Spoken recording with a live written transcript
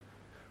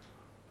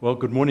Well,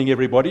 good morning,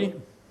 everybody.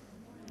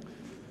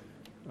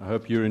 I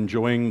hope you're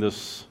enjoying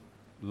this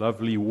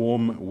lovely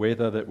warm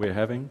weather that we're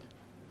having.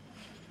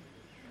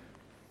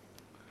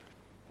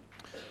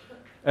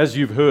 As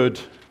you've heard,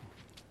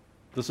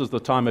 this is the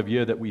time of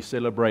year that we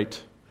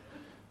celebrate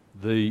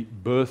the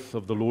birth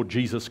of the Lord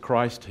Jesus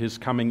Christ, His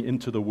coming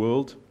into the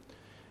world.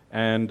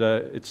 And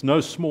it's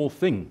no small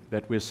thing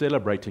that we're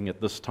celebrating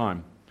at this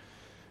time.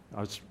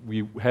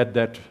 We had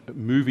that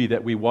movie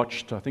that we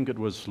watched, I think it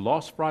was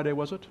last Friday,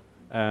 was it?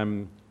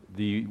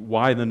 The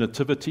Why the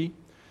Nativity,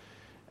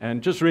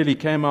 and just really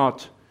came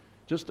out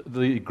just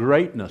the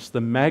greatness,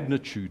 the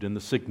magnitude, and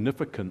the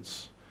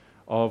significance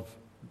of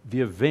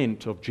the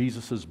event of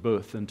Jesus'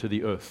 birth into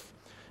the earth,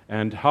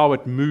 and how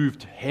it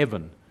moved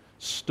heaven,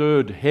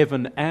 stirred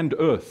heaven and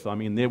earth. I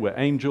mean, there were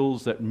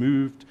angels that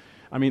moved.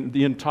 I mean,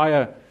 the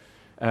entire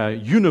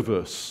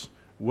universe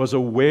was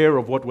aware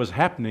of what was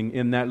happening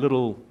in that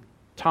little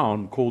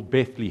town called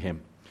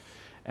Bethlehem.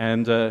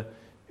 And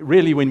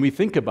really, when we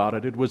think about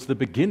it, it was the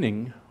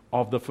beginning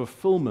of the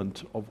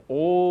fulfillment of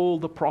all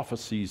the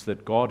prophecies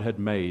that God had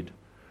made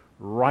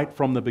right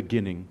from the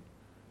beginning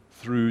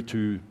through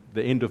to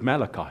the end of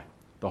Malachi.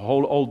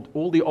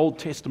 All the Old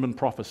Testament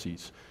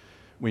prophecies.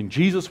 When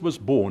Jesus was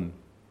born,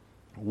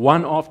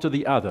 one after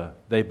the other,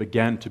 they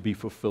began to be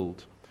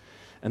fulfilled.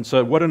 And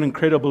so what an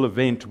incredible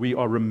event we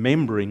are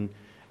remembering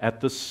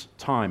at this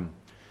time.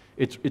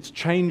 It's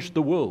changed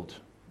the world.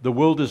 The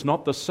world is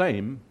not the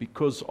same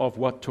because of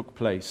what took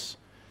place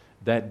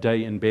that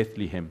day in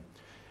Bethlehem.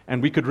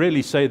 And we could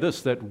really say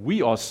this, that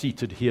we are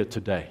seated here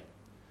today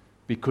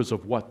because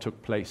of what took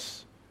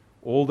place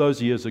all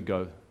those years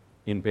ago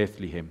in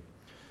Bethlehem.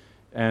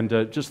 And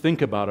just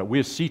think about it.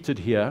 We're seated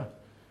here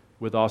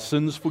with our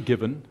sins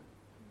forgiven,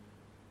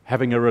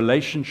 having a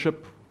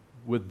relationship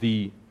with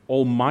the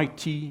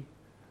almighty,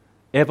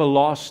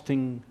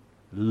 everlasting,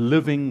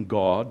 living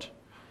God,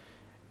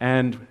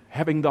 and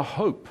having the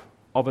hope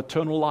of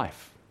eternal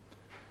life.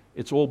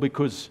 It's all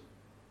because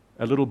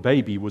a little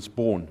baby was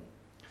born.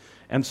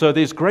 And so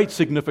there's great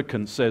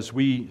significance as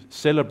we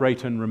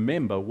celebrate and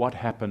remember what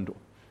happened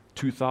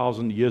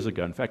 2,000 years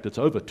ago. In fact, it's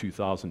over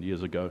 2,000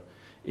 years ago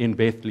in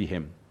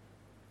Bethlehem.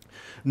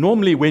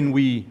 Normally when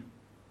we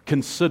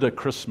consider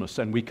Christmas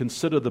and we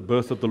consider the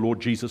birth of the Lord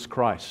Jesus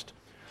Christ,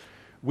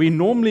 we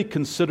normally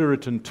consider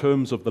it in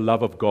terms of the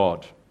love of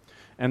God.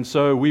 And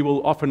so we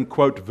will often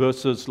quote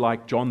verses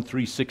like John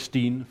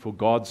 3:16, "For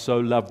God so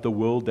loved the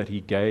world that He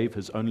gave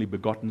His only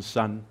begotten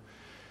Son."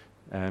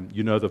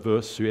 You know the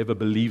verse, "Whoever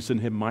believes in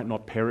Him might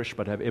not perish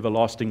but have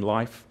everlasting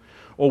life."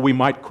 Or we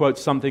might quote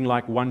something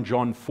like 1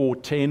 John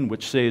 4:10,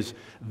 which says,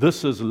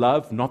 "This is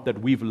love, not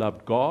that we've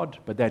loved God,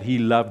 but that He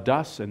loved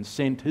us and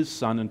sent His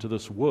Son into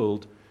this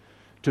world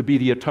to be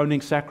the atoning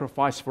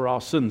sacrifice for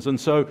our sins." And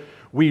so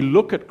we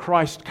look at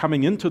Christ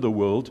coming into the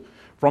world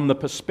from the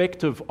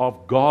perspective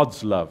of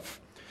God's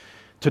love.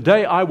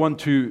 Today I want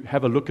to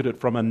have a look at it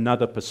from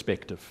another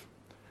perspective.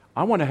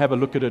 I want to have a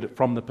look at it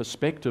from the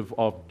perspective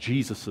of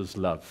Jesus'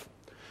 love.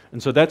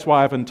 And so that's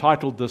why I've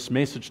entitled this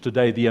message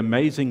today, "The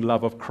Amazing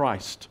Love of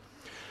Christ."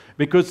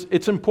 Because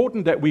it's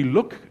important that we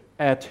look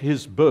at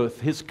His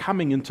birth, His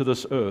coming into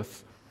this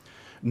earth,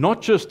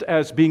 not just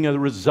as being a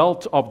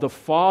result of the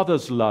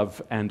Father's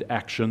love and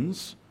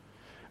actions,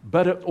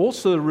 but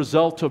also a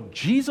result of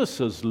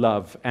Jesus'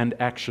 love and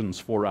actions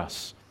for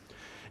us.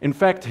 In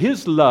fact,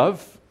 His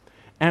love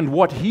and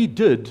what He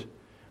did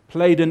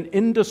played an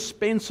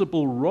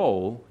indispensable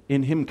role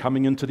in Him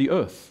coming into the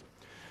earth.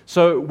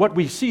 So what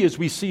we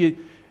see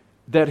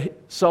that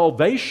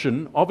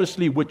salvation,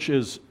 obviously, which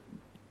is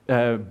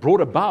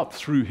brought about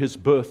through His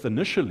birth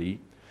initially,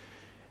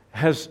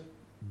 has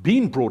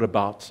been brought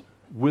about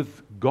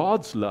with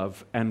God's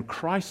love and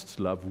Christ's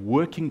love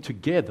working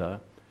together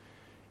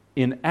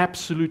in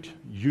absolute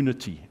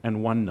unity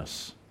and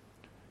oneness.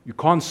 You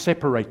can't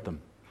separate them.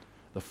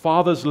 The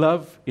Father's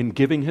love in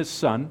giving His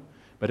Son,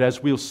 but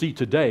as we'll see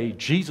today,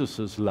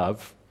 Jesus'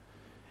 love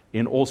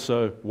in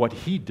also what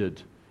He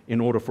did in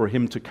order for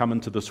Him to come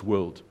into this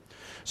world.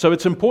 So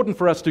it's important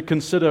for us to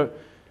consider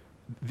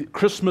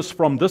Christmas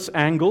from this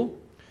angle.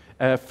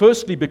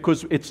 Firstly,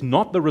 because it's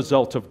not the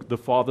result of the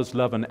Father's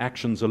love and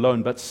actions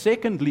alone, but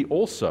secondly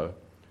also,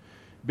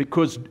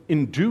 because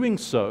in doing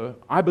so,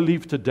 I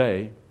believe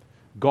today,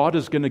 God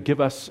is going to give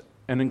us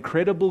an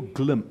incredible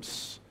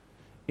glimpse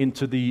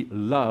into the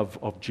love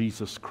of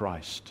Jesus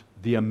Christ,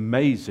 the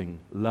amazing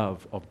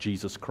love of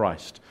Jesus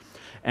Christ.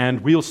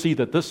 And we'll see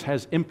that this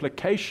has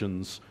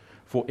implications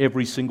for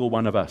every single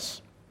one of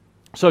us.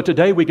 So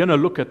today we're going to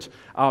look at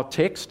our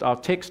text. Our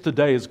text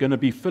today is going to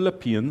be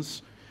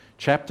Philippians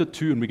chapter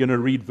 2, and we're going to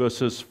read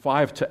verses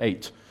 5 to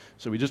 8.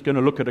 So we're just going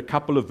to look at a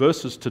couple of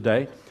verses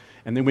today,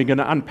 and then we're going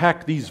to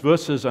unpack these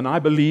verses. And I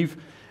believe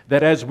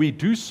that as we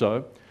do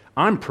so,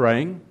 I'm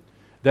praying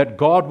that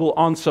God will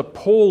answer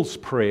Paul's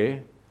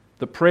prayer,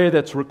 the prayer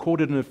that's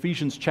recorded in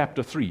Ephesians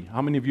chapter 3.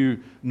 How many of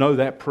you know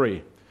that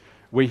prayer?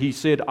 Where he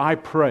said, "I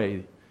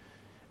pray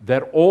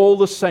that all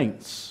the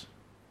saints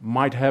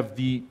might have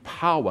the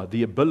power,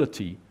 the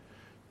ability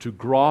to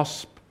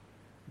grasp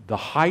the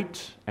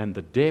height and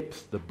the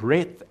depth, the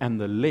breadth and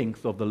the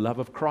length of the love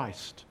of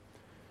Christ.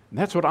 And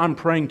that's what I'm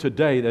praying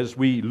today as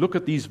we look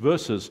at these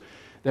verses,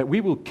 that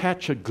we will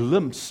catch a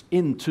glimpse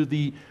into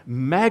the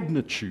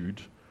magnitude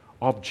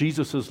of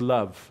Jesus'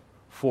 love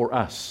for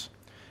us,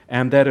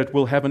 and that it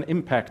will have an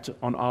impact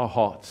on our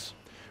hearts.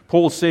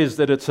 Paul says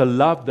that it's a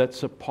love that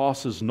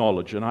surpasses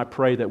knowledge, and I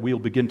pray that we'll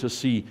begin to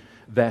see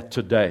that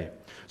today.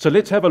 So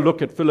let's have a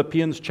look at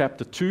Philippians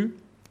chapter 2.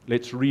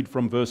 Let's read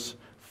from verse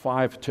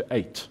 5 to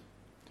 8.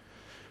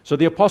 So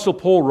the Apostle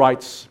Paul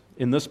writes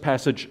in this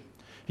passage,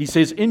 he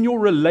says, "In your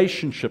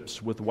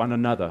relationships with one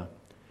another,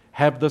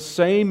 have the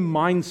same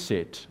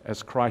mindset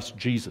as Christ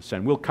Jesus."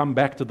 And we'll come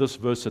back to this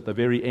verse at the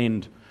very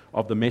end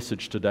of the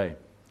message today.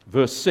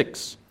 Verse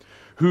 6,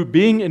 "Who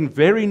being in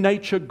very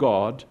nature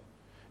God,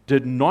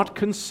 did not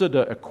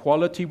consider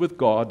equality with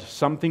God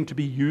something to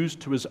be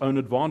used to his own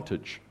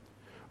advantage.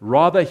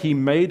 Rather, he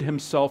made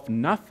himself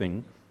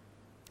nothing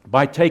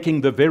by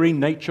taking the very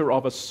nature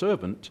of a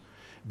servant,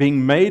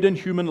 being made in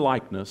human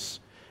likeness,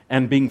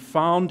 and being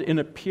found in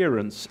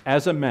appearance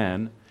as a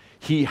man,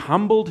 he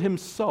humbled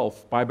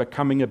himself by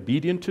becoming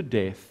obedient to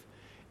death,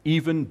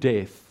 even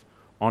death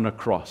on a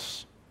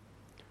cross."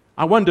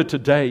 I wonder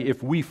today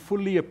if we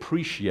fully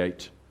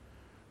appreciate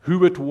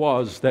who it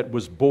was that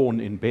was born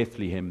in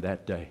Bethlehem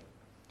that day.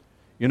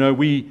 You know,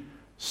 we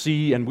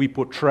see and we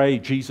portray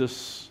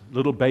Jesus,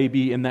 little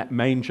baby in that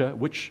manger,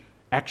 which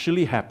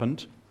actually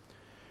happened.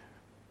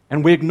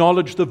 And we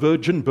acknowledge the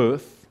virgin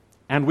birth,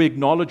 and we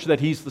acknowledge that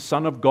he's the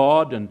Son of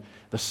God and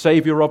the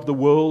Savior of the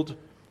world.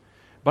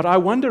 But I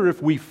wonder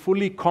if we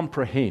fully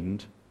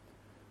comprehend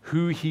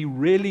who he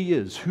really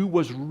is, who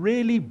was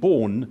really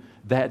born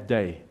that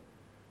day,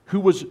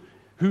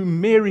 who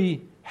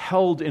Mary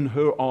held in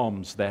her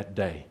arms that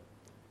day,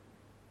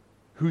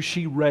 who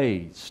she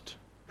raised,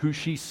 who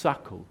she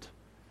suckled.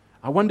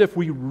 I wonder if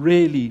we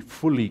really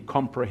fully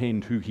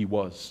comprehend who he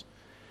was.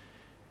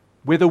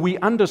 Whether we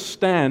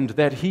understand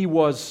that he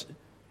was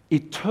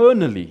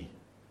eternally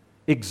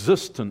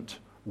existent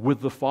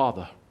with the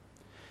Father.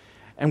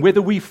 And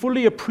whether we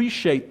fully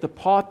appreciate the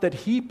part that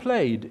he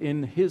played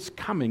in his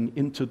coming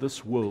into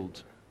this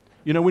world.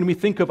 You know, when we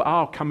think of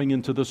our coming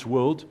into this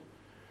world,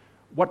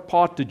 what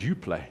part did you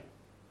play?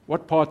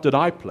 What part did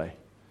I play?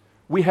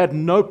 We had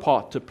no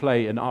part to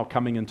play in our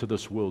coming into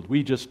this world.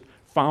 We just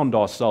found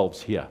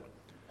ourselves here.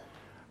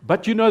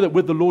 But you know that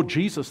with the Lord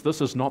Jesus,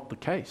 this is not the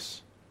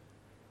case.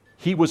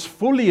 He was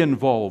fully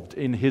involved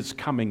in his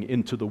coming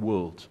into the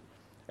world,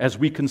 as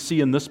we can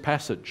see in this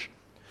passage.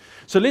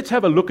 So let's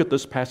have a look at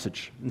this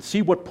passage and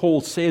see what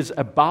Paul says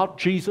about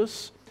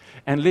Jesus,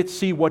 and let's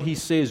see what he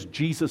says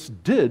Jesus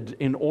did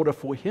in order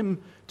for him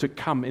to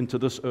come into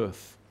this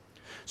earth.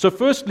 So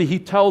firstly, he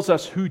tells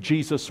us who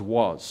Jesus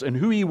was and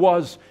who he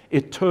was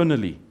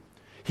eternally.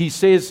 He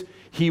says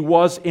he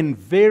was in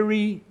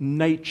very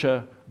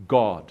nature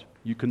God.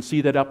 You can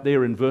see that up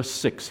there in verse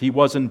 6. He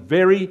was in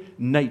very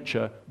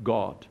nature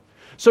God.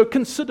 So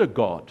consider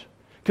God.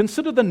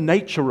 Consider the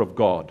nature of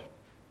God.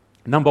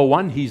 Number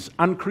one, he's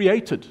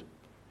uncreated.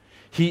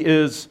 He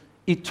is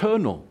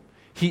eternal.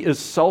 He is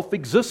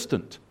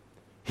self-existent.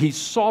 He's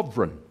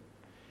sovereign.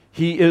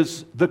 He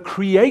is the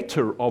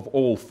creator of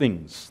all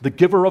things, the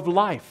giver of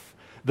life,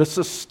 the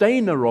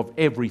sustainer of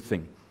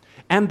everything,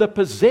 and the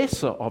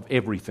possessor of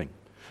everything.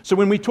 So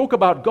when we talk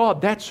about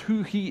God, that's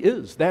who he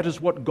is. That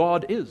is what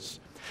God is.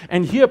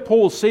 And here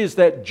Paul says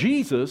that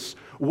Jesus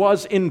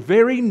was in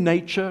very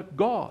nature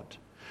God,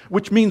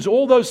 which means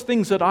all those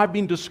things that I've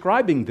been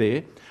describing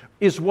there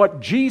is what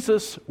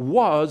Jesus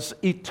was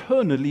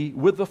eternally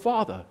with the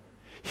Father.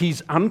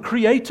 He's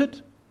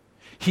uncreated.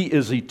 He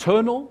is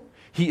eternal.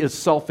 He is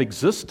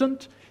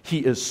self-existent. He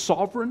is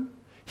sovereign.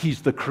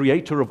 He's the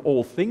creator of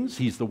all things.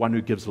 He's the one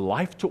who gives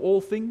life to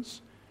all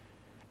things.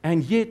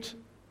 And yet,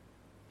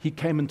 he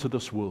came into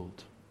this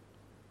world.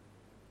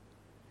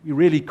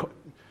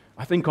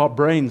 I think our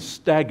brains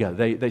stagger.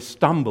 They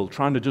stumble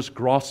trying to just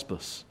grasp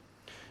this.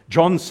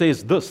 John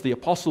says this, the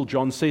Apostle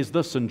John says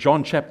this in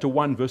John chapter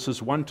 1,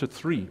 verses 1 to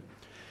 3.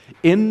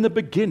 In the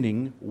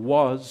beginning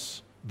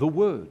was the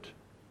Word.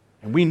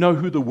 And we know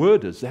who the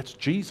Word is. That's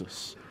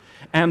Jesus.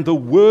 And the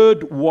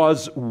Word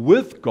was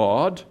with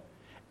God,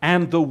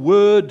 and the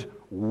Word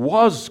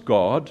was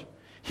God.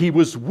 He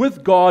was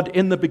with God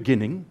in the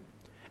beginning,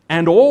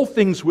 and all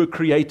things were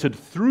created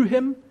through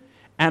him,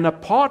 and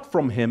apart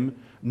from him,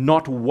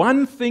 not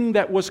one thing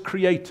that was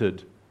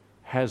created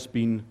has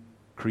been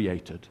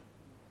created.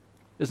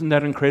 Isn't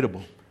that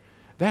incredible?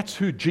 That's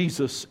who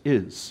Jesus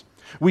is.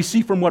 We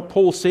see from what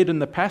Paul said in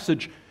the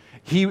passage,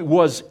 he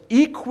was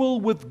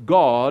equal with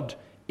God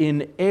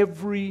in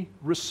every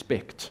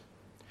respect.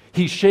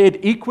 He shared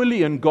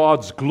equally in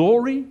God's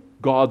glory,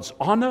 God's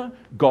honor,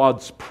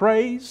 God's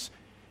praise.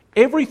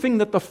 Everything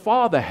that the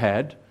Father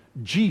had,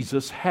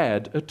 Jesus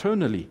had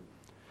eternally.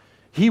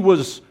 He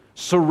was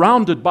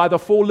surrounded by the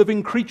four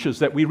living creatures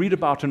that we read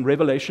about in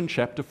Revelation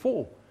chapter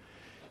 4.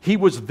 He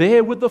was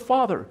there with the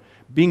Father,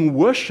 being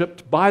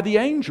worshipped by the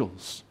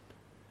angels.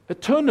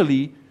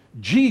 Eternally,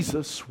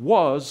 Jesus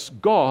was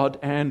God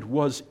and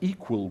was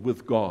equal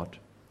with God.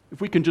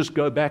 If we can just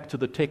go back to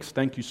the text,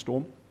 thank you,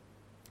 Storm.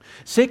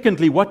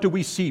 Secondly, what do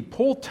we see?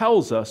 Paul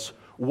tells us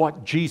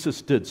what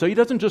Jesus did. So he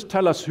doesn't just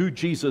tell us who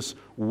Jesus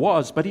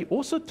was, but he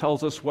also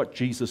tells us what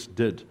Jesus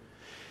did.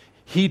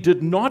 He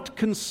did not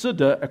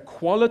consider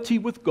equality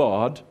with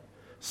God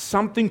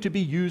something to be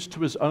used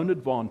to his own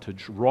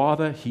advantage.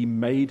 Rather, he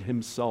made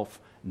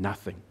himself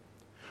nothing.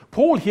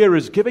 Paul here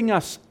is giving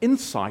us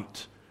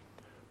insight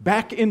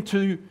back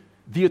into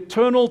the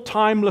eternal,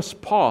 timeless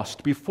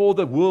past before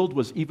the world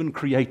was even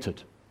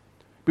created,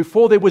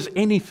 before there was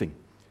anything.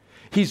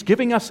 He's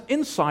giving us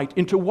insight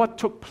into what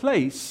took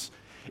place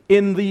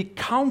in the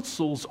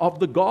councils of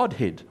the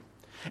Godhead.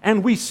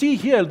 And we see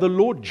here the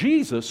Lord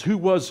Jesus, who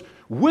was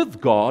with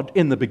God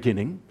in the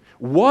beginning,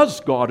 was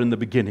God in the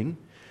beginning,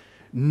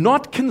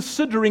 not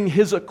considering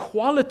his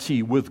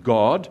equality with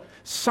God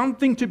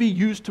something to be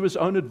used to his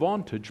own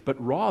advantage,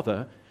 but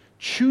rather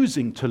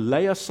choosing to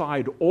lay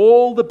aside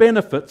all the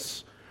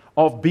benefits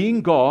of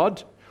being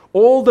God,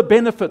 all the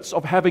benefits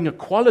of having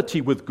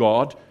equality with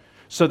God,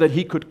 so that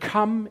he could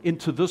come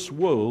into this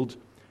world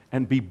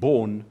and be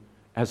born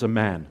as a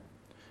man.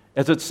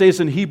 As it says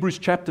in Hebrews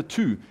chapter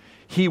 2,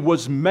 he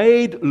was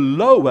made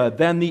lower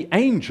than the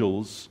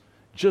angels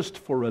just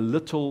for a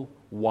little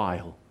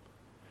while.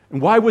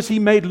 And why was he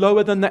made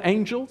lower than the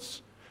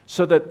angels?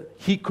 So that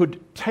he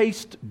could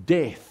taste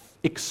death,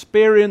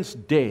 experience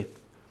death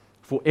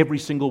for every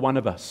single one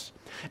of us.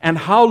 And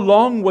how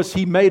long was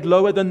he made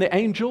lower than the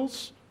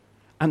angels?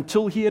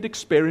 Until he had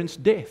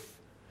experienced death.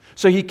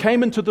 So he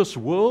came into this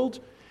world.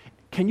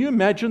 Can you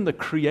imagine the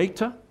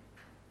Creator,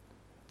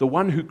 the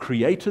one who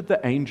created the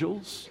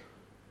angels,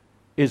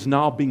 is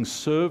now being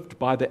served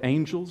by the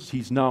angels?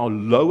 He's now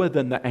lower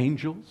than the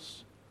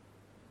angels.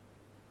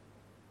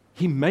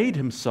 He made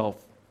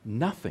himself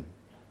nothing.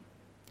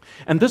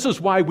 And this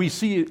is why we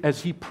see,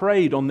 as he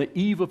prayed on the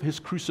eve of his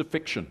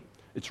crucifixion,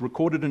 it's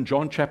recorded in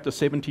John chapter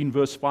 17,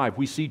 verse 5,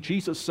 we see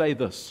Jesus say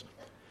this.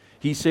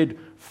 He said,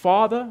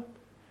 "Father,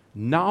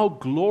 now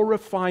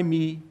glorify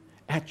me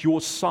at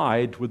your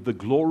side with the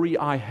glory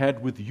I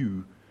had with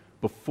you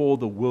before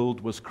the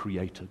world was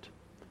created."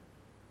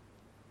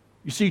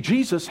 You see,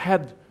 Jesus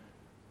had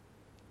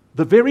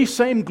the very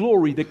same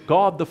glory that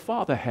God the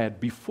Father had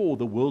before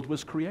the world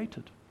was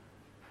created.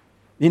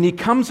 And he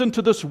comes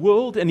into this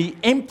world and he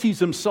empties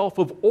himself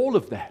of all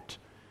of that,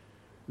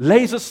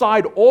 lays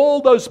aside all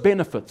those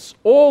benefits,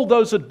 all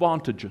those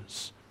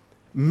advantages,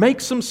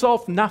 makes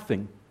himself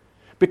nothing,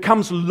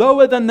 becomes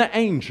lower than the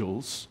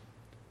angels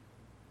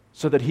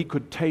so that he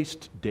could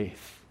taste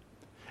death.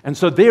 And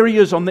so there he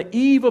is on the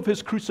eve of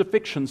his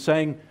crucifixion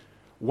saying,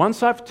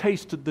 once I've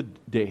tasted the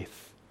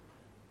death,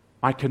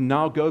 I can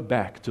now go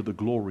back to the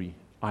glory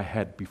I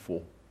had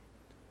before.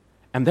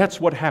 And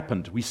that's what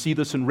happened. We see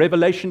this in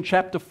Revelation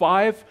chapter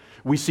 5.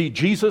 We see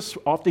Jesus,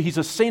 after he's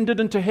ascended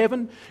into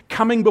heaven,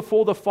 coming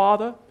before the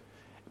Father,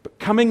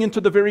 coming into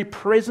the very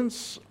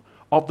presence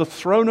of the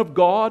throne of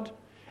God,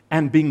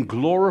 and being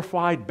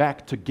glorified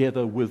back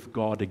together with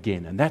God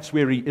again. And that's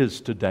where he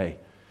is today.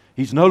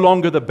 He's no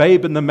longer the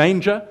babe in the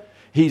manger.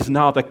 He's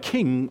now the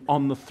king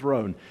on the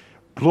throne,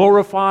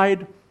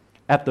 glorified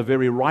at the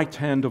very right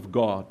hand of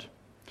God.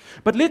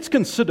 But let's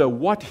consider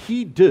what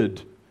he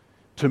did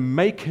to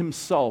make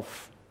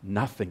himself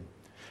nothing.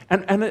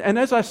 And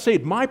as I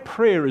said, my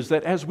prayer is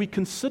that as we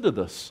consider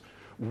this,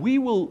 we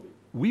will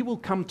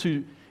come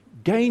to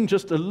gain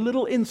just a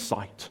little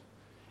insight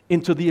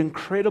into the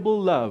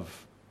incredible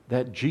love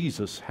that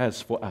Jesus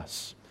has for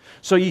us.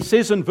 So he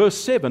says in verse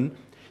 7,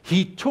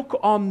 he took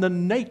on the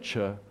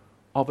nature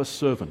of a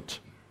servant.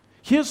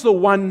 Here's the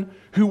one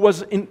who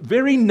was in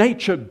very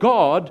nature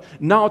God,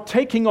 now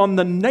taking on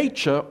the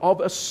nature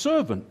of a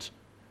servant.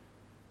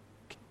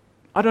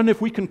 I don't know if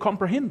we can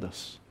comprehend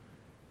this.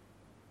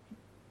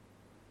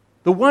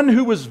 The one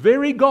who was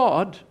very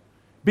God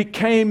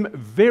became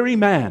very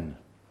man.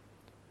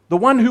 The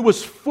one who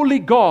was fully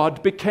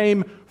God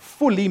became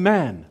fully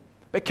man,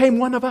 became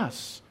one of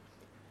us.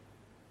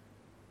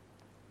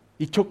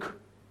 He took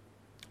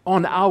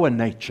on our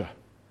nature.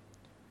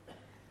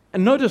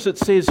 And notice it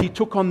says he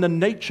took on the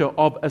nature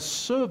of a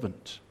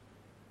servant.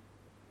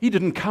 He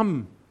didn't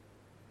come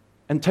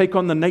and take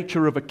on the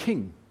nature of a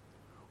king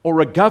or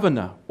a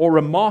governor or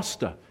a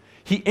master.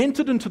 He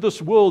entered into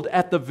this world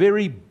at the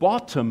very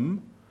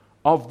bottom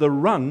of the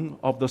rung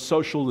of the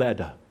social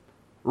ladder,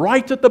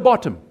 right at the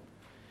bottom.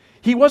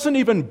 He wasn't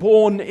even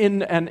born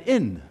in an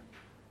inn.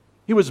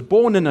 He was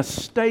born in a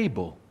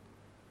stable,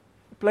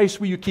 a place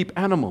where you keep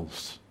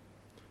animals.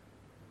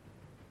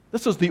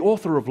 This is the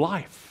author of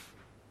life.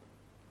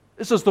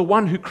 This is the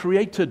one who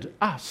created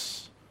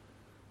us.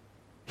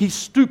 He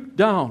stooped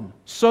down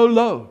so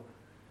low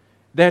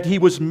that he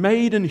was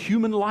made in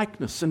human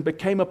likeness and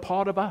became a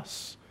part of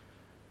us.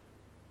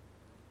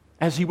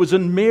 As he was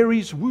in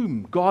Mary's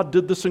womb, God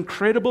did this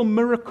incredible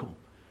miracle,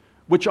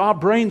 which our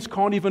brains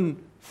can't even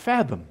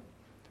fathom,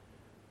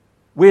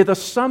 where the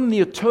Son, the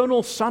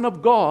eternal Son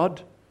of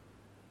God,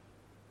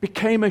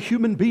 became a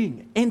human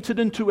being, entered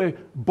into a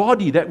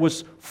body that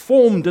was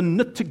formed and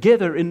knit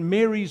together in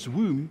Mary's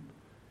womb,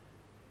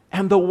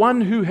 and the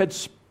one who had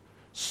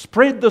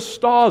spread the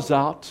stars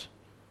out,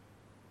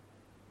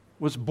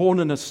 was born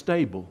in a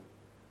stable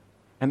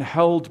and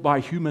held by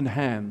human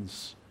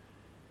hands.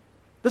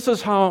 This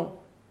is how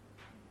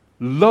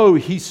low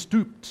he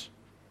stooped.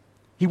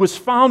 He was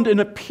found in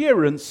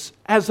appearance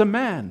as a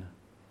man,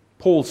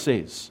 Paul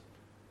says.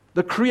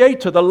 The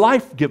Creator, the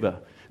life giver,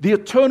 the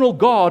eternal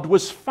God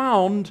was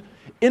found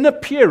in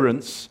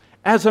appearance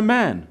as a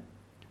man.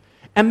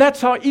 And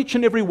that's how each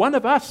and every one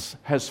of us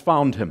has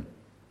found him.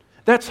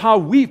 That's how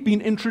we've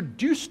been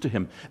introduced to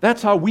him.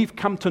 That's how we've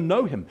come to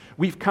know him.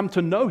 We've come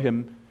to know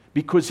him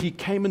because he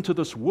came into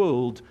this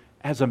world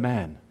as a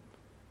man.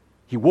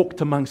 He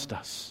walked amongst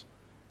us.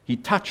 He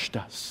touched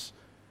us.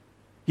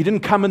 He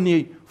didn't come in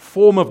the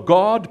form of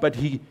God, but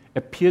he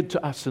appeared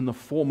to us in the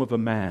form of a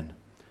man.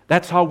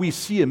 That's how we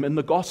see him in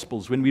the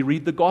Gospels. When we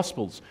read the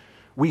Gospels,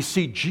 we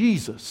see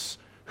Jesus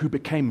who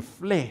became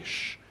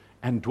flesh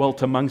and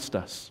dwelt amongst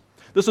us.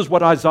 This is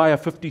what Isaiah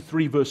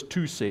 53 verse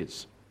 2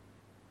 says.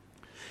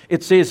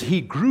 It says,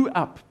 he grew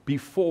up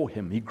before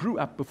him. He grew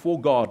up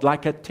before God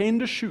like a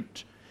tender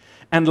shoot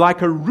and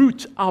like a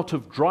root out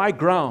of dry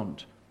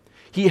ground.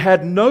 He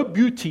had no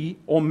beauty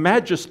or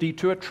majesty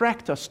to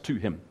attract us to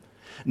him.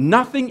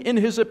 Nothing in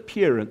his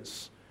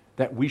appearance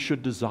that we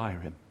should desire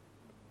him.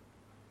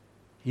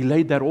 He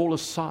laid that all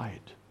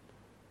aside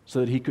so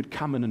that he could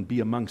come in and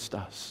be amongst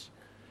us.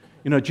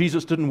 You know,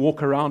 Jesus didn't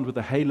walk around with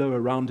a halo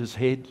around his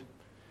head.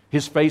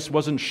 His face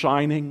wasn't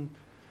shining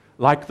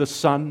like the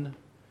sun.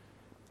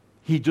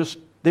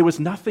 There was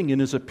nothing in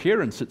his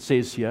appearance, it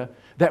says here,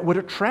 that would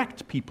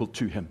attract people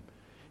to him.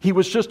 He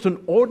was just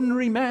an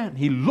ordinary man.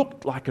 He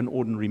looked like an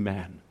ordinary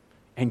man,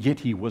 and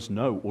yet he was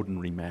no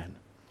ordinary man.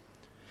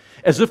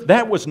 As if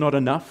that was not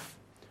enough,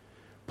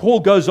 Paul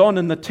goes on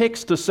in the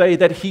text to say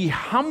that he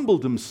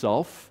humbled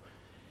himself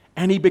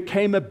and he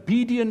became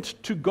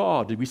obedient to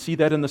God. We see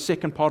that in the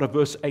second part of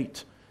verse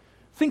 8.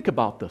 Think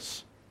about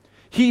this.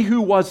 He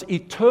who was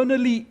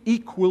eternally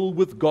equal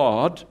with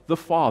God the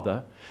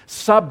Father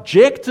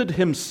subjected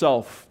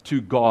himself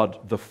to God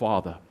the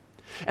Father.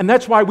 And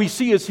that's why we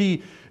see as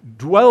he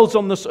dwells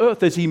on this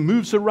earth, as he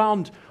moves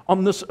around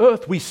on this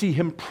earth, we see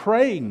him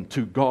praying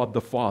to God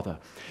the Father.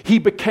 He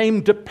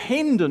became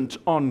dependent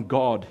on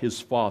God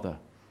his Father.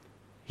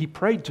 He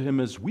prayed to him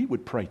as we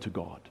would pray to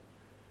God.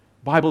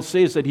 The Bible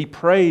says that he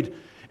prayed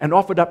and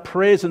offered up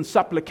prayers and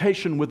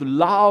supplication with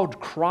loud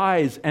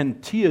cries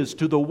and tears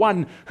to the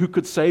one who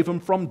could save him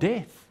from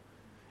death.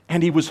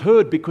 And he was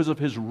heard because of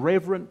his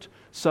reverent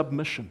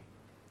submission.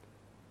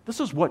 This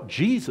is what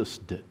Jesus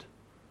did.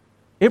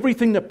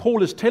 Everything that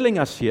Paul is telling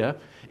us here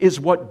is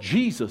what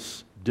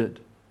Jesus did.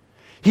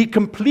 He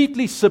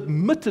completely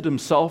submitted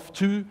himself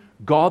to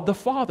God the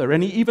Father.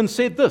 And he even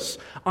said this,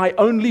 I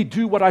only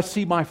do what I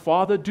see my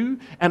Father do,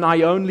 and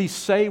I only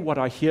say what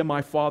I hear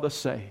my Father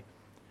say.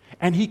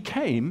 And he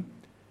came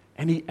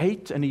and he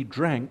ate and he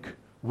drank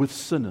with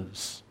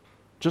sinners,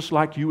 just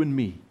like you and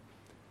me.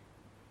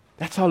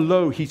 That's how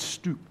low he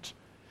stooped.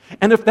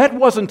 And if that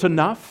wasn't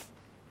enough,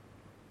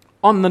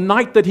 on the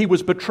night that he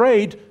was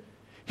betrayed,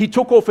 he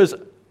took off his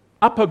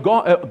upper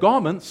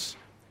garments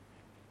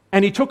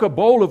and he took a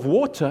bowl of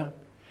water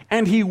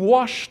and he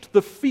washed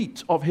the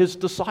feet of his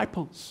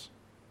disciples.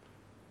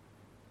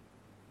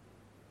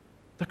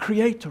 The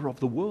Creator of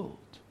the world,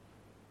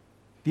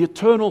 the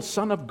eternal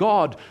Son of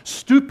God,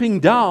 stooping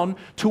down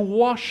to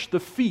wash the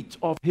feet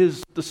of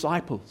his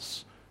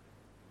disciples.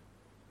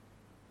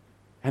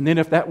 And then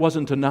if that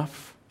wasn't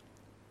enough,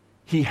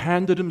 he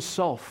handed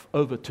himself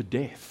over to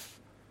death,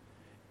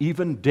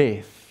 even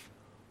death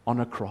on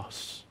a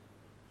cross.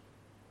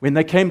 When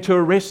they came to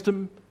arrest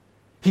him,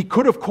 he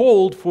could have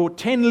called for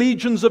 10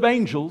 legions of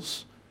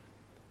angels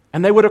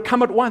and they would have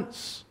come at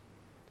once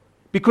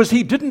because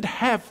he didn't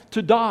have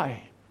to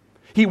die.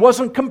 He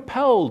wasn't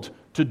compelled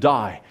to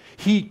die.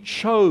 He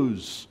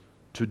chose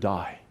to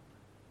die.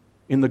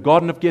 In the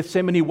Garden of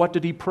Gethsemane, what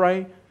did he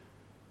pray?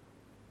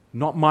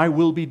 Not my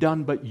will be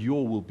done, but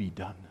your will be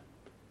done.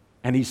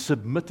 And he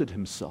submitted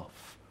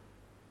himself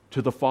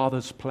to the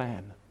Father's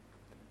plan.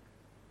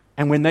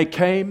 And when they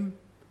came,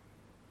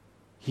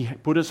 he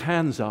put his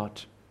hands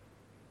out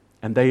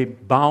and they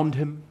bound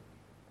him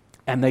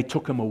and they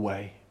took him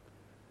away.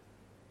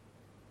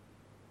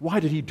 Why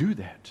did he do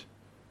that?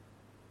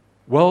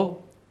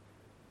 Well,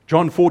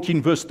 John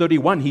 14 verse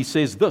 31, he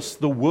says this,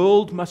 the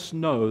world must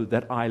know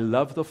that I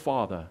love the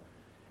Father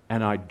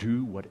and I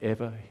do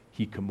whatever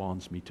he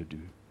commands me to do.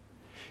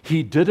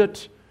 He did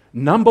it,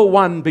 number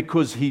one,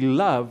 because he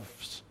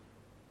loves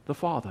the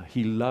Father.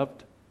 He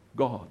loved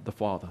God, the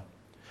Father.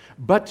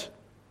 But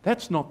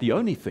that's not the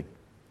only thing.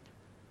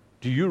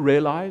 Do you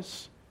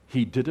realize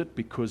he did it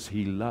because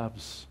he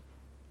loves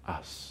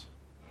us?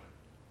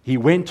 He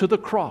went to the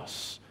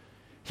cross.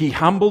 He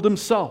humbled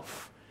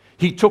himself.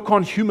 He took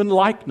on human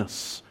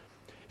likeness.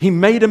 He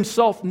made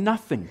himself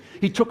nothing.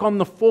 He took on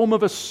the form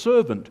of a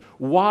servant.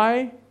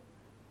 Why?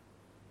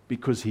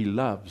 Because he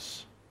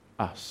loves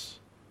us.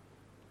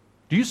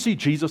 Do you see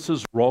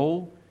Jesus'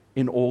 role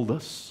in all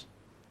this?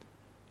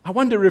 I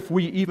wonder if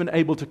we're even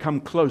able to come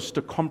close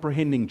to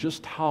comprehending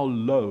just how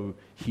low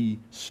he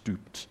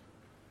stooped.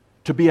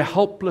 to be a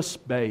helpless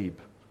babe,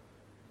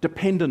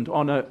 dependent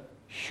on a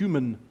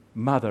human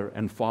mother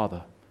and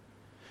father,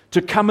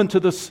 to come into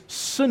this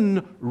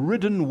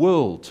sin-ridden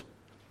world,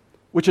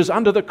 which is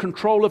under the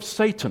control of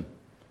Satan,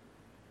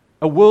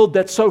 a world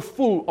that's so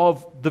full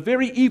of the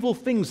very evil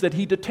things that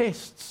he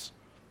detests,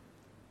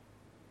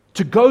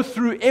 to go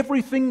through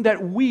everything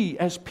that we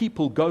as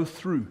people go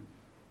through,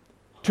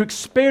 to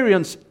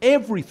experience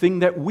everything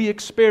that we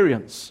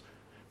experience,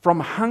 from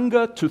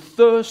hunger to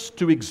thirst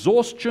to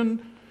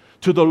exhaustion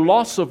to the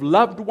loss of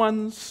loved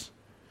ones,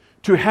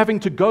 to having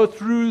to go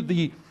through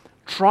the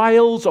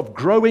trials of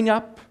growing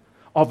up,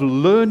 of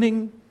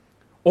learning,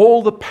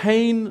 all the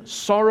pain,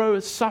 sorrow,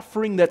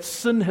 suffering that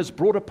sin has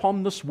brought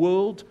upon this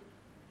world.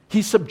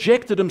 He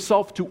subjected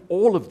himself to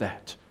all of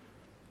that.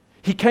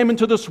 He came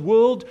into this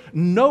world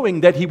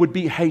knowing that he would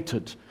be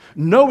hated,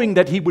 knowing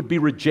that he would be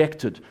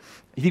rejected,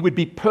 he would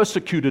be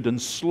persecuted and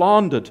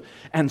slandered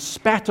and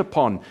spat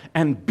upon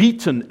and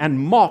beaten and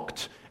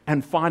mocked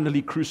and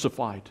finally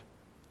crucified.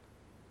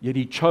 Yet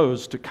he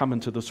chose to come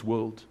into this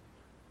world.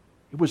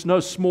 It was no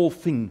small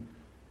thing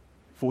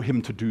for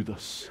him to do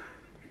this.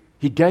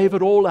 He gave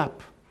it all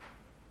up,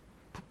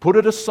 put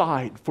it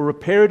aside for a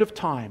period of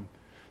time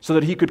so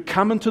that he could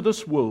come into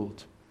this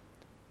world.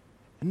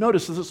 And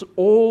notice this is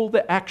all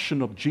the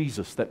action of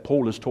Jesus that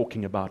Paul is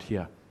talking about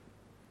here.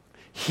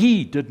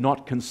 He did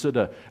not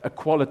consider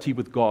equality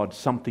with God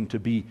something to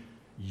be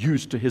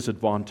used to his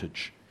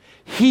advantage.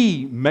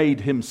 He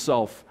made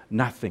himself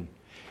nothing.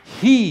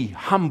 He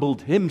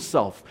humbled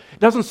himself. It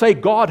doesn't say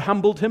God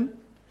humbled him.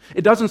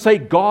 It doesn't say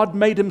God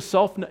made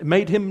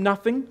him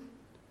nothing.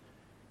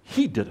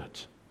 He did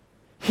it.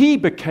 He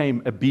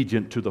became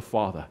obedient to the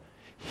Father.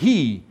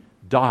 He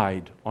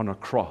died on a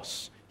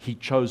cross. He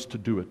chose to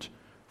do it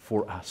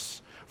for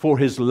us, for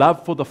his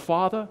love for the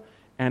Father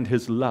and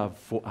his love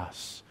for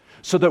us,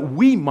 so that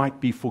we might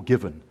be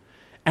forgiven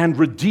and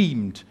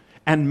redeemed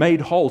and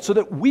made whole, so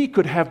that we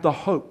could have the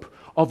hope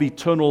of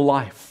eternal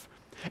life.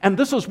 And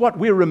this is what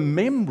we're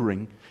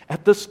remembering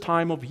at this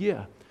time of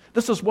year.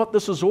 This is what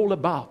this is all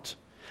about.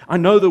 I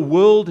know the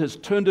world has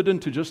turned it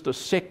into just a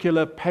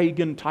secular,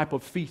 pagan type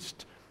of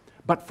feast,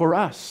 but for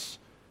us,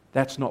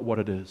 that's not what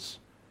it is.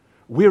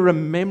 We're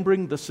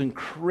remembering this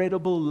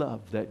incredible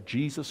love that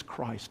Jesus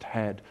Christ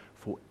had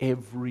for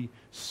every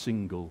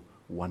single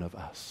one of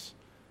us.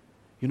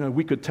 You know,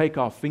 we could take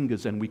our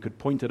fingers and we could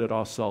point it at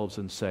ourselves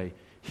and say,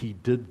 He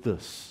did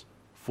this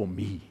for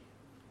me.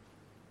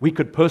 We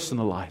could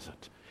personalize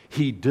it.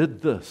 He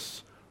did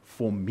this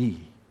for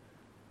me.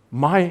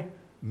 My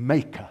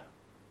Maker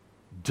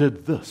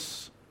did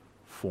this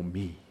for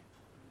me.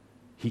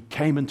 He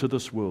came into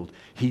this world.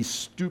 He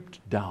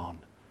stooped down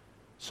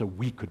so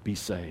we could be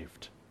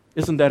saved.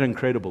 Isn't that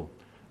incredible?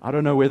 I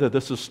don't know whether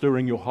this is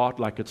stirring your heart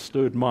like it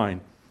stirred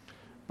mine,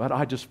 but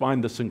I just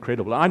find this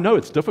incredible. I know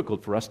it's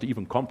difficult for us to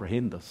even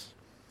comprehend this.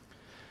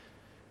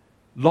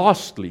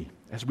 Lastly,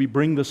 as we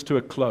bring this to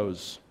a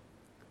close,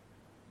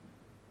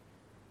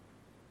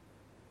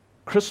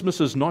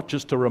 Christmas is not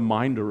just a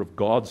reminder of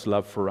God's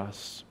love for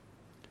us.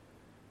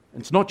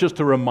 It's not just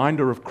a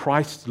reminder of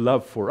Christ's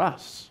love for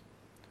us.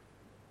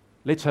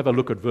 Let's have a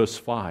look at verse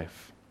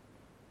 5.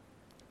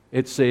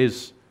 It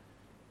says,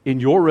 in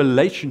your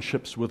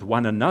relationships with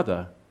one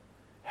another,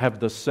 have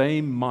the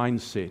same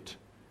mindset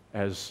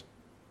as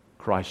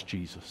Christ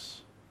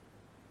Jesus.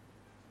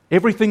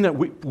 Everything that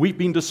we've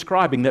been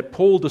describing, that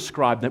Paul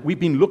described, that we've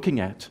been looking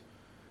at,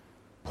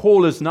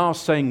 Paul is now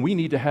saying we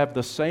need to have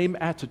the same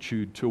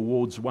attitude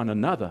towards one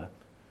another,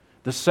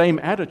 the same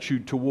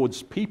attitude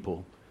towards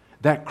people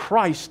that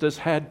Christ has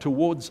had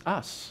towards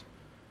us.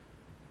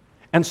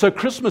 And so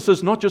Christmas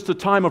is not just a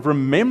time of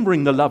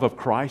remembering the love of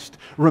Christ,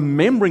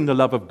 remembering the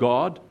love of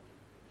God.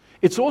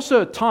 It's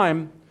also a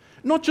time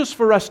not just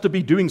for us to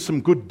be doing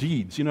some good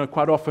deeds. You know,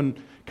 quite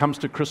often comes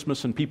to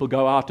Christmas and people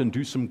go out and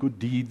do some good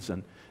deeds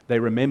and they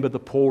remember the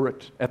poor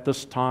at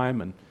this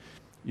time and,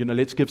 you know,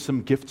 let's give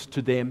some gifts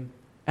to them.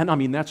 And I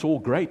mean, that's all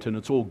great and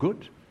it's all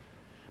good.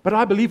 But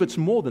I believe it's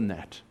more than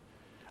that.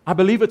 I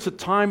believe it's a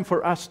time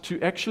for us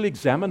to actually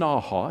examine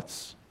our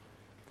hearts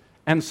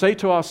and say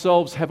to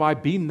ourselves, have I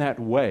been that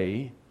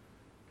way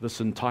this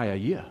entire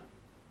year?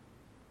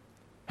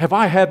 Have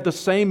I had the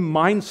same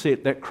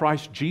mindset that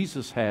Christ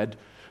Jesus had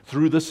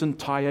through this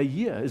entire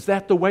year? Is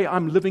that the way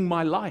I'm living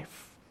my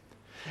life?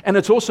 And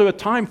it's also a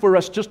time for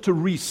us just to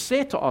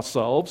reset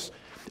ourselves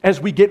as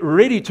we get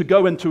ready to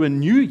go into a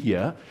new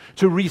year,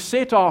 to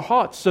reset our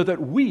hearts so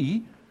that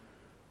we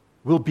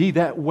will be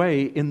that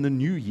way in the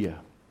new year.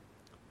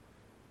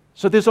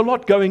 So there's a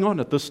lot going on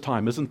at this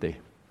time, isn't there?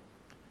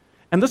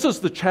 And this is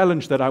the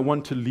challenge that I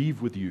want to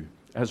leave with you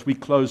as we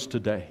close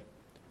today.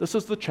 This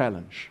is the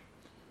challenge.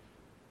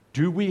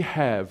 Do we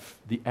have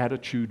the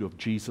attitude of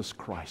Jesus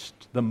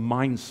Christ, the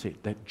mindset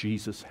that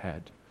Jesus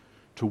had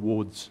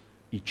towards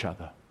each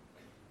other?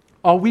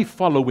 Are we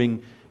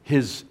following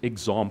His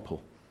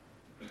example?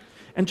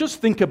 And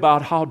just think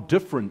about how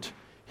different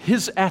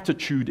His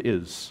attitude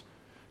is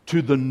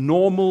to the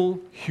normal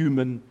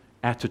human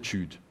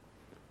attitude,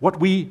 what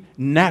we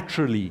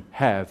naturally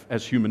have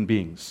as human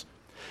beings.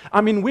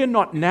 I mean, we're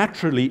not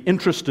naturally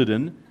interested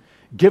in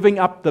giving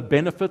up the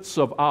benefits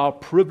of our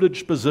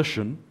privileged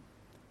position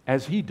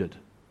as he did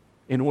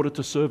in order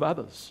to serve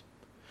others.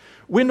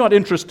 We're not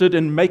interested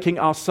in making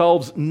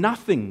ourselves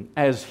nothing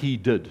as he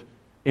did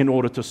in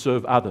order to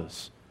serve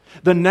others.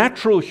 The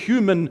natural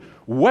human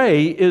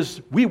way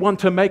is we want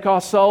to make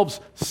ourselves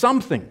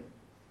something.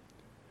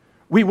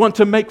 We want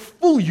to make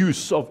full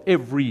use of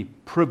every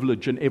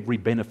privilege and every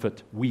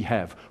benefit we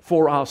have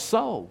for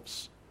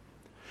ourselves.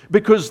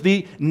 Because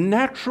the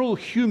natural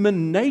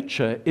human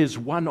nature is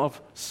one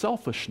of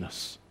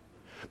selfishness.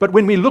 But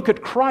when we look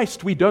at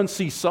Christ, we don't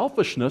see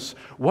selfishness.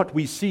 What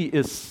we see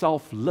is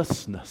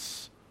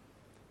selflessness.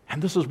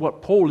 And this is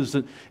what Paul is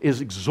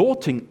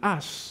exhorting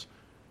us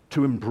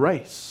to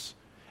embrace,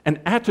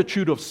 an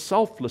attitude of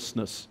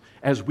selflessness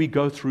as we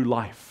go through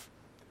life.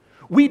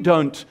 We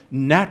don't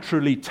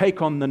naturally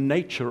take on the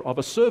nature of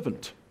a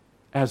servant,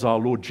 as our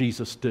Lord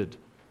Jesus did.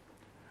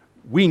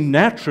 We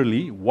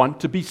naturally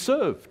want to be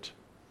served.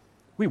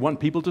 We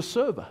want people to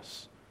serve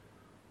us.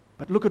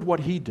 But look at what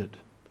he did.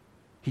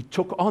 He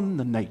took on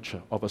the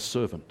nature of a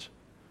servant.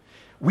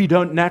 We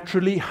don't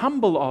naturally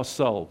humble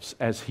ourselves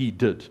as he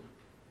did.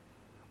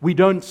 We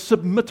don't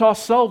submit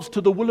ourselves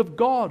to the will of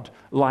God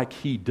like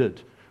he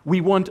did. We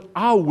want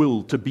our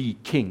will to be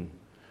king.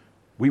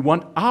 We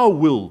want our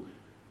will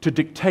to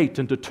dictate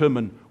and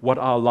determine what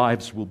our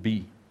lives will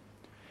be.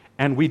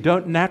 And we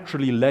don't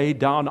naturally lay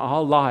down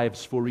our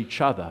lives for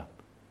each other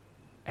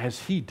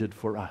as he did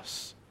for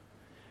us.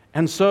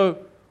 And so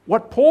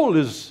what Paul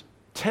is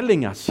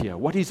telling us here,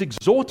 what he's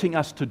exhorting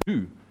us to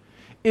do,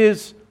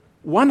 is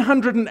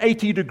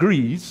 180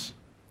 degrees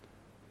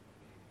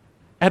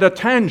at a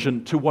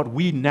tangent to what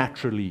we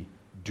naturally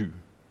do.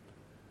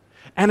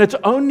 And it's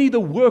only the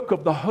work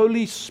of the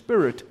Holy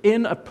Spirit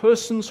in a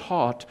person's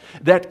heart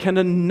that can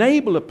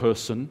enable a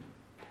person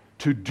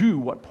to do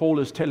what Paul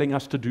is telling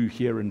us to do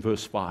here in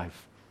verse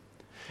 5.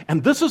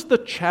 And this is the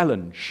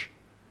challenge.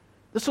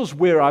 This is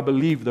where I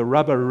believe the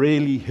rubber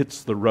really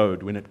hits the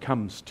road when it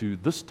comes to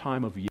this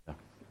time of year.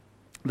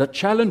 The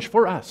challenge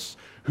for us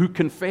who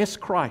confess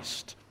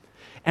Christ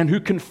and who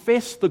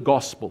confess the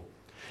gospel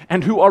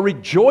and who are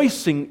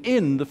rejoicing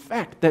in the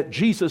fact that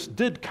Jesus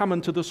did come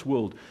into this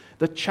world,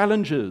 the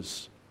challenge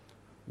is,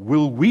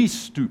 will we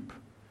stoop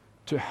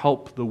to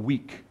help the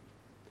weak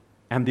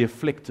and the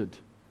afflicted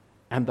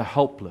and the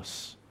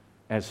helpless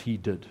as he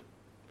did?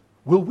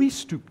 Will we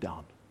stoop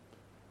down?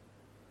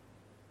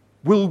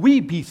 Will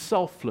we be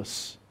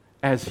selfless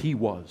as he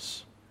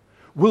was?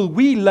 Will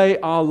we lay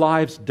our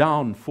lives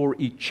down for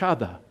each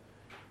other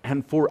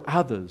and for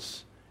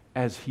others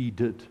as he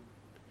did?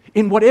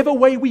 In whatever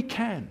way we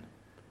can.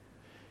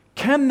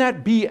 Can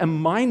that be a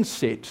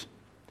mindset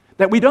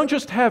that we don't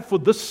just have for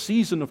this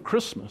season of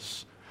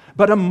Christmas,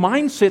 but a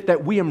mindset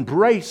that we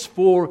embrace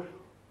for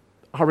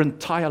our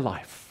entire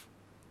life,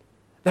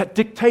 that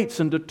dictates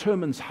and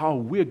determines how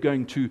we're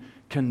going to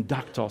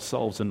conduct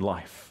ourselves in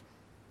life?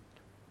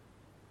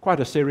 Quite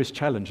a serious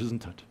challenge,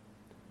 isn't it?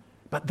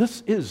 But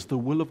this is the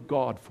will of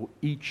God for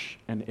each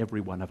and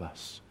every one of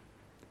us.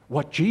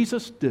 What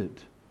Jesus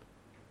did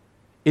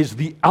is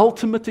the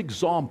ultimate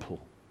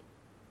example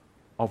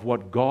of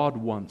what God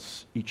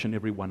wants each and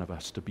every one of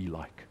us to be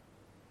like.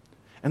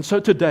 And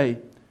so today,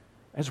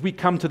 as we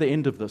come to the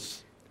end of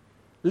this,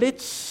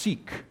 let's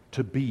seek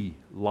to be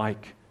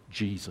like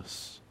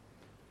Jesus.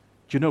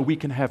 You know, we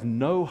can have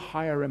no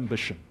higher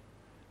ambition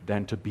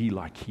than to be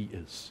like he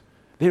is.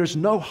 There is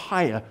no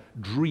higher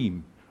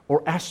dream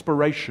or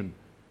aspiration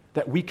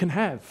that we can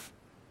have.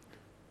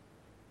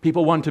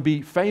 People want to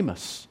be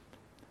famous.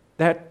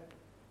 That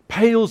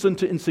pales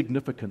into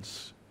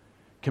insignificance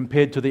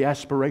compared to the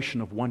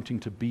aspiration of wanting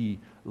to be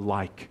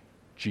like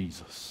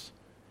Jesus.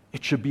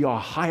 It should be our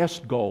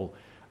highest goal,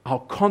 our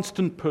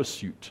constant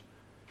pursuit,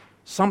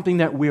 something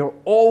that we are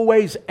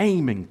always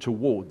aiming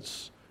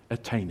towards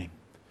attaining.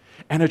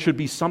 And it should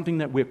be something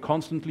that we're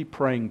constantly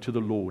praying to the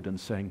Lord and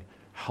saying,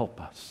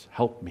 help us,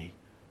 help me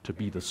to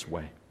be this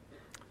way.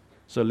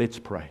 So let's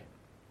pray.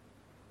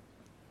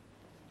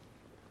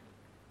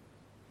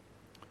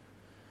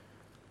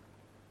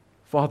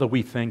 Father,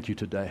 we thank you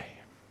today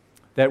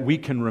that we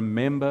can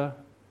remember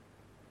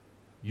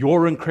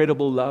your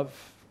incredible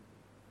love,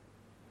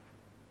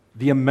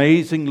 the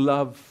amazing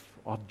love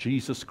of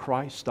Jesus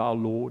Christ, our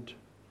Lord,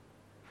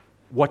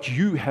 what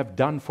you have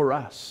done for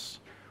us,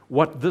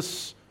 what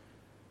the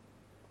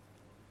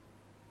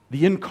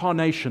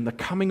incarnation, the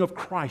coming of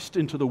Christ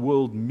into the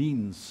world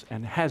means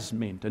and has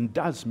meant and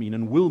does mean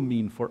and will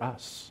mean for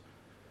us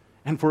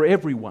and for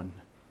everyone.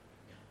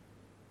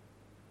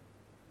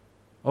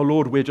 Oh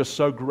Lord, we're just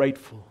so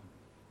grateful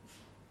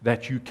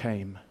that you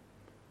came.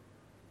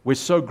 We're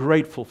so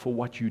grateful for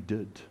what you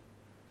did.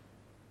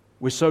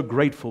 We're so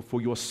grateful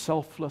for your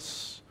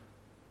selfless,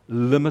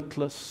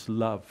 limitless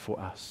love for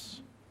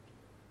us.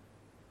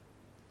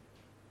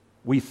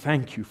 We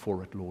thank you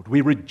for it, Lord.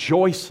 We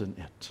rejoice in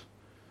it.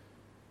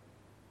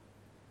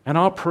 And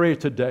our prayer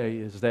today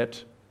is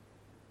that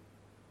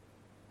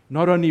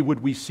not only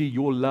would we see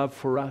your love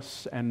for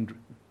us and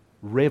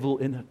revel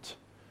in it,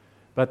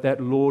 but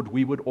that, Lord,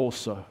 we would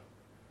also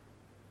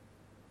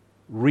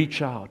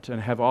reach out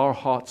and have our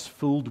hearts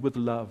filled with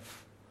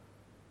love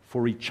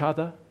for each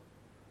other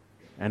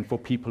and for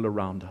people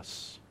around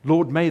us.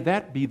 Lord, may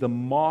that be the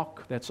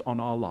mark that's on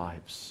our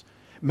lives.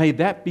 May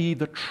that be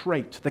the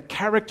trait, the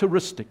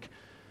characteristic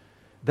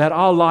that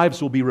our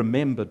lives will be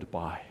remembered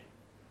by.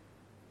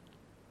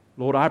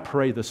 Lord, I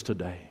pray this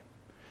today.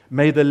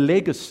 May the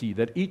legacy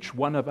that each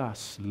one of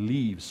us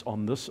leaves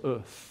on this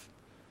earth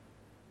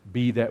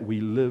be that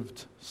we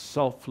lived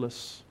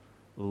selfless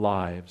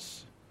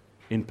lives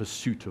in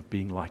pursuit of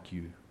being like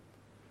you.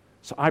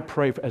 So I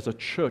pray as a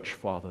church,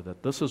 Father,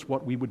 that this is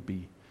what we would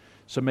be.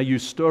 So may you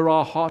stir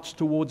our hearts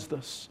towards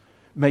this.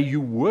 May you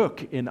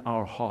work in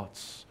our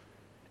hearts.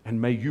 And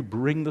may you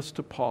bring this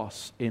to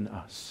pass in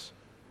us.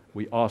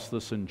 We ask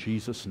this in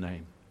Jesus'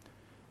 name.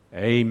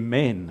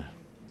 Amen.